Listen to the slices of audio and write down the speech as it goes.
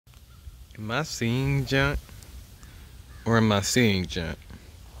Am I seeing junk? Or am I seeing junk?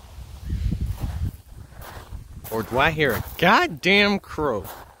 Or do I hear a goddamn crow?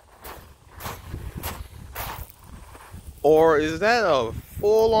 Or is that a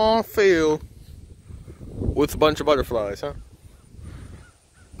full-on field with a bunch of butterflies, huh?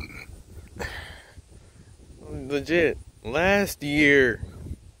 Legit. Last year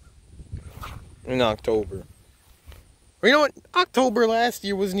in October. Or you know what? October last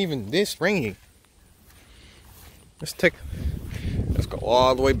year wasn't even this rainy. Let's go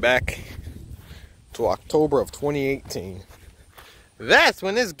all the way back to October of 2018. That's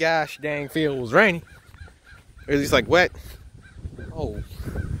when this gosh dang field was rainy. Or at least like wet. Oh.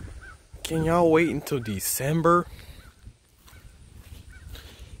 Can y'all wait until December?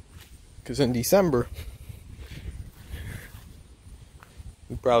 Cause in December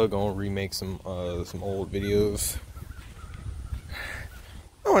we're probably gonna remake some old videos.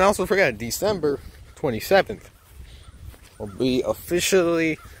 Oh, and I also forgot, December 27th will be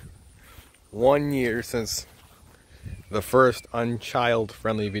officially 1 year since the first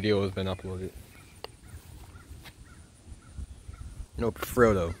unchild-friendly video has been uploaded. No, for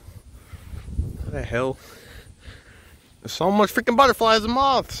real though. What the hell? There's so much freaking butterflies and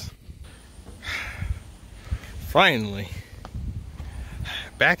moths. Finally,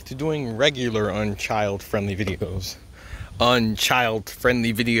 back to doing regular unchild-friendly videos.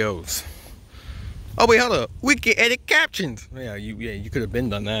 Unchild-friendly videos. Oh wait, hold up. We can edit captions. Yeah, you could have been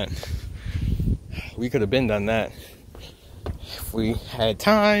done that. We could have been done that if we had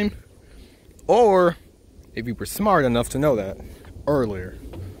time, or if we were smart enough to know that earlier.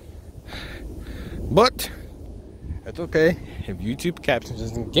 But that's okay. If YouTube captions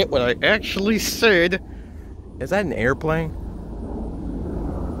doesn't get what I actually said. Is that an airplane?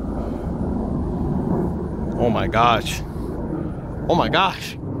 Oh my gosh. Oh my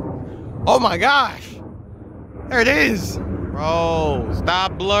gosh. Oh my gosh. There it is. Bro,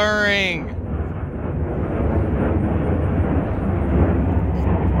 stop blurring.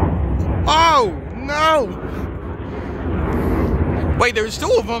 Oh, no. Wait, there's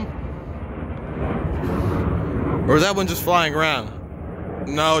two of them. Or is that one just flying around?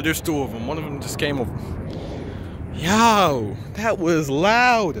 No, there's two of them. One of them just came over. Yo, that was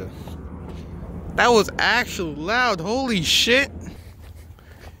loud. That was actually loud. Holy shit.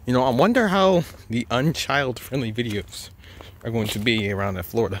 You know, I wonder how the unchild-friendly videos are going to be around in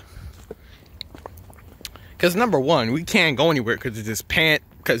Florida. Because number one, we can't go anywhere because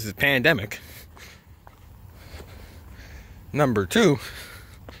it's pandemic. Number two,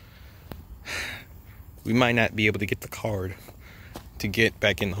 we might not be able to get the card to get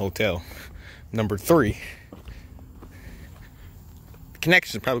back in the hotel. Number three, the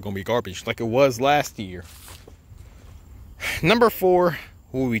connection is probably going to be garbage like it was last year. Number four,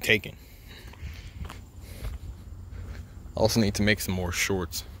 who are we taking? Also need to make some more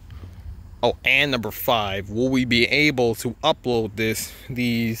shorts. Oh, and number five, will we be able to upload these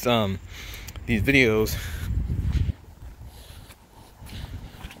videos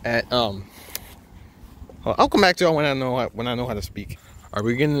at I'll come back to y'all when I know how to speak. Are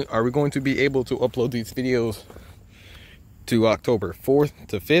we going to be able to upload these videos to October 4th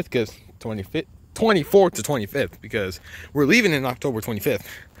to 5th? Because 24th to 25th, because we're leaving in October 25th.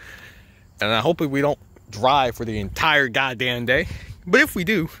 And hopefully we don't drive for the entire goddamn day. But if we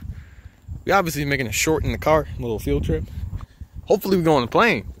do, we obviously making a short in the car, a little field trip. Hopefully we go on the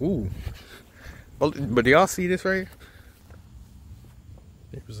plane. Ooh. But do y'all see this right here?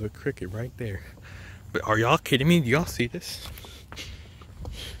 There's a cricket right there. But are y'all kidding me? Do y'all see this?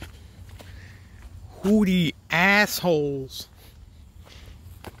 Who the assholes?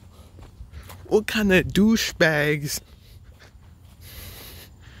 What kind of douchebags?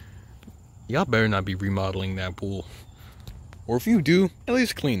 Y'all better not be remodeling that pool. Or if you do, at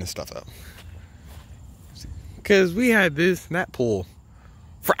least clean the stuff up. Because we had that pool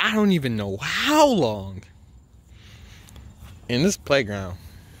for I don't even know how long. In this playground.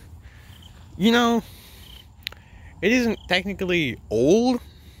 You know, it isn't technically old,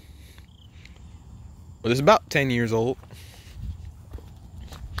 but it's about 10 years old.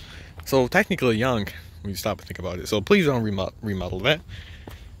 So technically young when you stop and think about it. So please don't remodel that.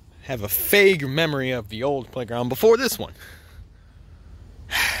 Have a vague memory of the old playground before this one.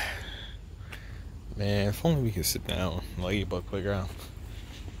 Man, if only we could sit down on Ladybug Playground.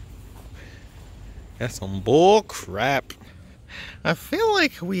 That's some bull crap. I feel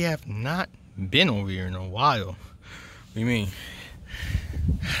like we have not been over here in a while. What do you mean?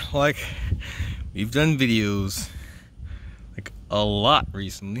 Like, we've done videos like a lot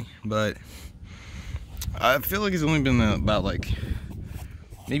recently, but I feel like it's only been about like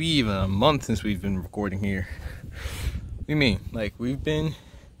maybe even a month since we've been recording here. What do you mean? Like, we've been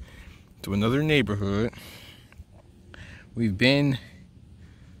to another neighborhood. We've been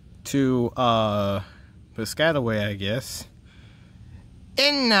to Piscataway, I guess.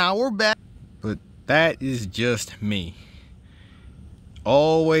 And now we're back. But that is just me.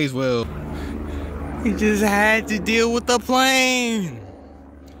 Always will. We just had to deal with the plane.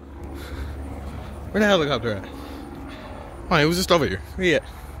 Where the helicopter at? Oh, it was just over here. Where he at?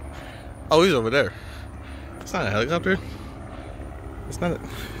 Oh, he's over there. It's not a helicopter. It's not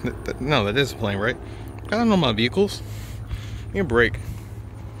a... No, that is a plane, right? I don't know my vehicles. Give me a break.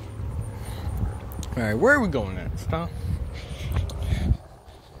 Alright, where are we going at? Stop.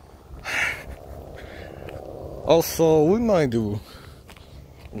 Also, we might do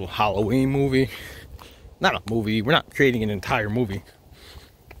a little Halloween movie. Not a movie. We're not creating an entire movie.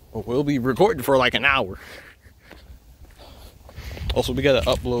 But we'll be recording for like an hour. Also, we gotta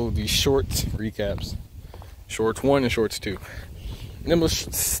upload these shorts recaps. Shorts 1 and Shorts 2. And then we'll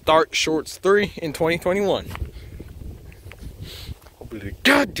start Shorts 3 in 2021. Hopefully the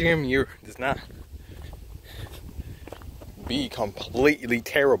goddamn year does not be completely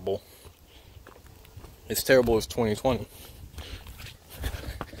terrible. As terrible as 2020.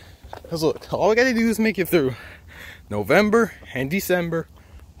 Because look, all we gotta do is make it through November and December.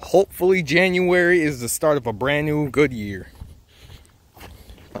 Hopefully January is the start of a brand new good year.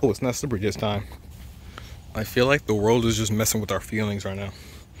 Oh, it's not slippery this time. I feel like the world is just messing with our feelings right now.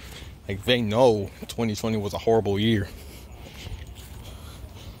 Like, they know 2020 was a horrible year.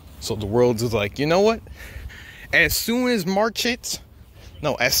 So the world's just like, you know what? As soon as March hits,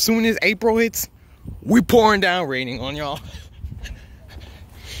 no, as soon as April hits, we pouring down raining on y'all.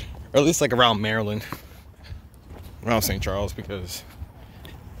 Or at least like around Maryland. Around St. Charles, because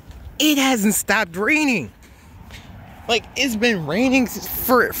it hasn't stopped raining. Like, it's been raining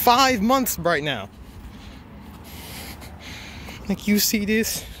for 5 months right now. Like, you see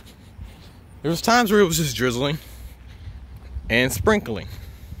this? There was times where it was just drizzling and sprinkling.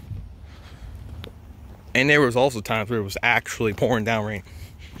 And there was also times where it was actually pouring down rain.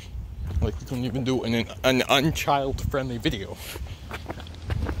 Like, you couldn't even do an unchild-friendly video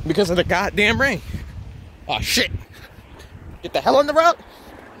because of the goddamn rain. Oh, shit. Get the hell on the road.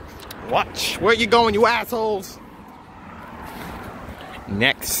 Watch where you going, you assholes.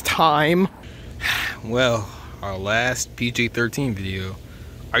 Next time. Well, our last PG-13 video.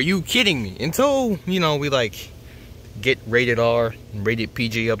 Are you kidding me? Until, you know, we like get rated R and rated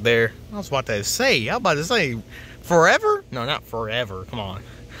PG up there. I was about to say, forever? No, not forever. Come on.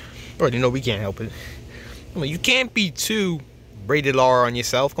 You already know we can't help it. I mean, you can't be too rated R on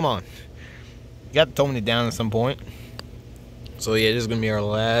yourself. Come on. You got to tone it down at some point. So yeah, this is gonna be our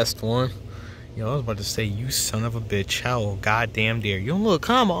last one. Yo, I was about to say, you son of a bitch. How goddamn dare you? Look,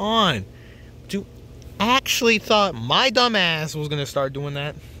 come on. You actually thought my dumb ass was gonna start doing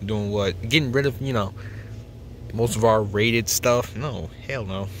that? Doing what? Getting rid of, you know, most of our rated stuff? No, hell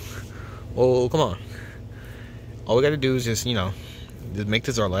no. Oh, come on. All we gotta do is just, you know, just make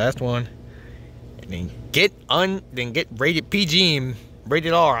this our last one, and then get rated PG and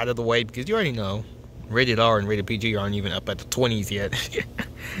rated R out of the way, because you already know rated R and rated PG aren't even up at the 20s yet.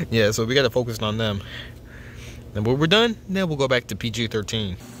 Yeah, so we gotta focus on them. And when we're done, then we'll go back to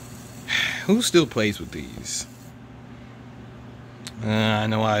PG-13. Who still plays with these? I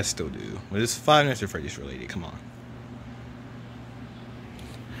know I still do. But it's Five Nights at Freddy's related. Come on.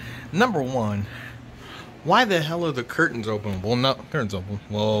 Number one, why the hell are the curtains open? Well, no, curtains open.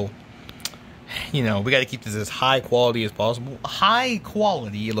 Well, you know, we got to keep this as high quality as possible. High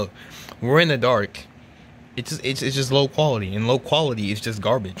quality. Look, we're in the dark. It's just low quality, and low quality is just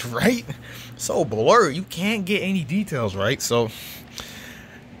garbage, right? So blurry, you can't get any details, right? So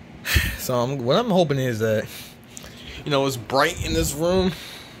what I'm hoping is that, you know, it's bright in this room.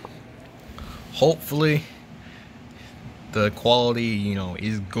 Hopefully the quality, you know,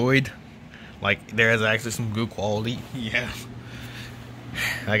 is good. Like, there is actually some good quality. Yeah.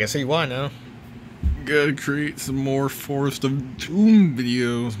 I can see why now. Gotta create some more Forest of Doom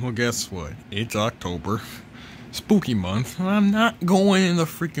videos. Well, guess what? It's October. Spooky month. I'm not going in the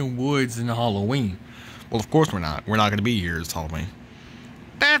freaking woods in Halloween. Well, of course we're not. We're not gonna be here. It's Halloween.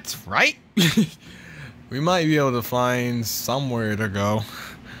 That's right. We might be able to find somewhere to go.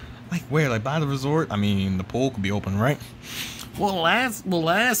 Like where? Like by the resort? I mean, the pool could be open, right? Well,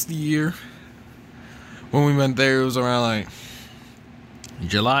 last year when we went there, it was around like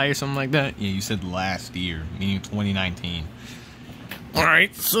July or something like that. Yeah, you said last year, meaning 2019.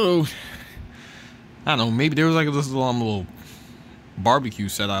 Alright, so I don't know, maybe there was like this little barbecue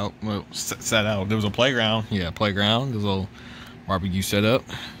set out. Well, set out. There was a playground. Yeah, playground. There's a little barbecue setup,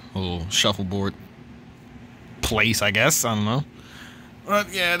 a little shuffleboard place, I guess. I don't know.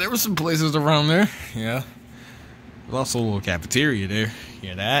 But yeah, there were some places around there. Yeah. There's also a little cafeteria there.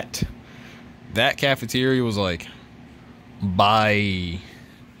 Yeah, that cafeteria was like by...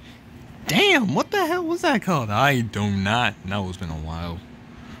 Damn, what the hell was that called? I do not know. It's been a while.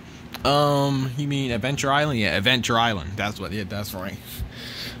 You mean Adventure Island? Yeah, Adventure Island. That's what. Yeah, that's right.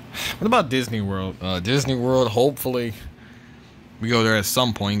 What about Disney World? Disney World. Hopefully, we go there at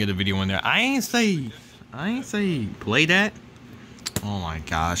some point and get a video in there. I ain't say play that. Oh my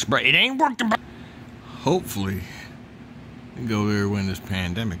gosh, bro, it ain't working. Bro. Hopefully, we go there when this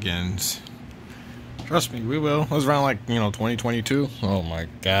pandemic ends. Trust me, we will. It was around like 2022. Oh my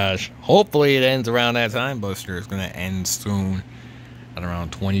gosh. Hopefully, it ends around that time. Buster is gonna end soon. At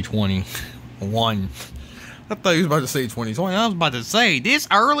around 2021. I thought he was about to say 2020. I was about to say this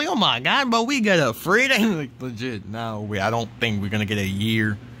early. Oh my god, but we got a Friday. Like legit. No, I don't think we're gonna get a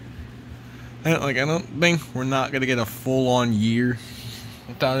year. I don't think we're not gonna get a full-on year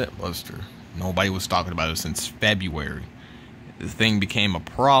without it, Buster. Nobody was talking about it since February. The thing became a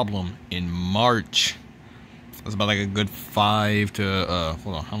problem in March. It was about like a good 5 to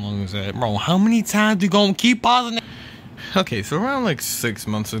hold on. How long was that, bro? How many times you gonna keep pausing that? Okay, so around like 6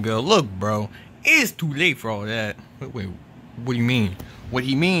 months ago, look, bro, it's too late for all that. Wait, what do you mean? What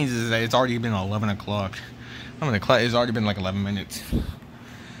he means is that it's already been 11 o'clock. I mean, it's already been like 11 minutes.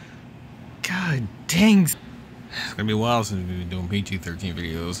 God dang. It's gonna be a while since we've been doing PG-13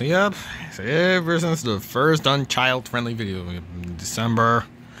 videos. Yep, so ever since the first unchild-friendly video in December.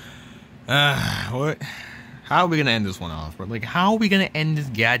 What? How are we gonna end this one off, bro? Like, how are we gonna end this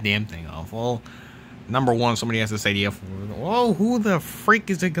goddamn thing off? Well, number one, somebody has to say the F word. Whoa, who the freak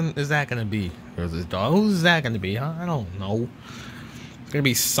is that gonna be? Who's this dog? Who's that gonna be? I don't know. It's gonna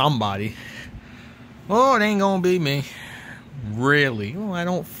be somebody. Oh, it ain't gonna be me. Really? Oh, I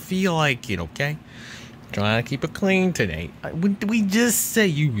don't feel like it, okay? Trying to keep it clean today. What did we just say?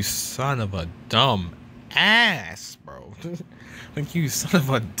 You son of a dumb ass, bro. Like, you son of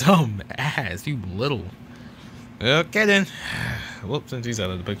a dumb ass. You little. Okay, then. Whoops, since he's out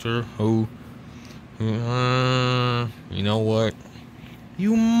of the picture. Oh. You know what?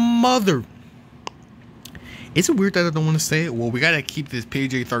 You mother. Is it weird that I don't want to say it? Well, we gotta keep this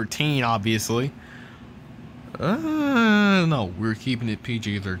PG-13, obviously. No, we're keeping it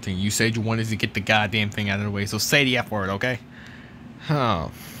PG-13. You said you wanted to get the goddamn thing out of the way, so say the F word, okay? Oh,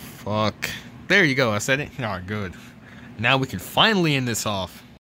 fuck. There you go, I said it. Alright, good. Now we can finally end this off.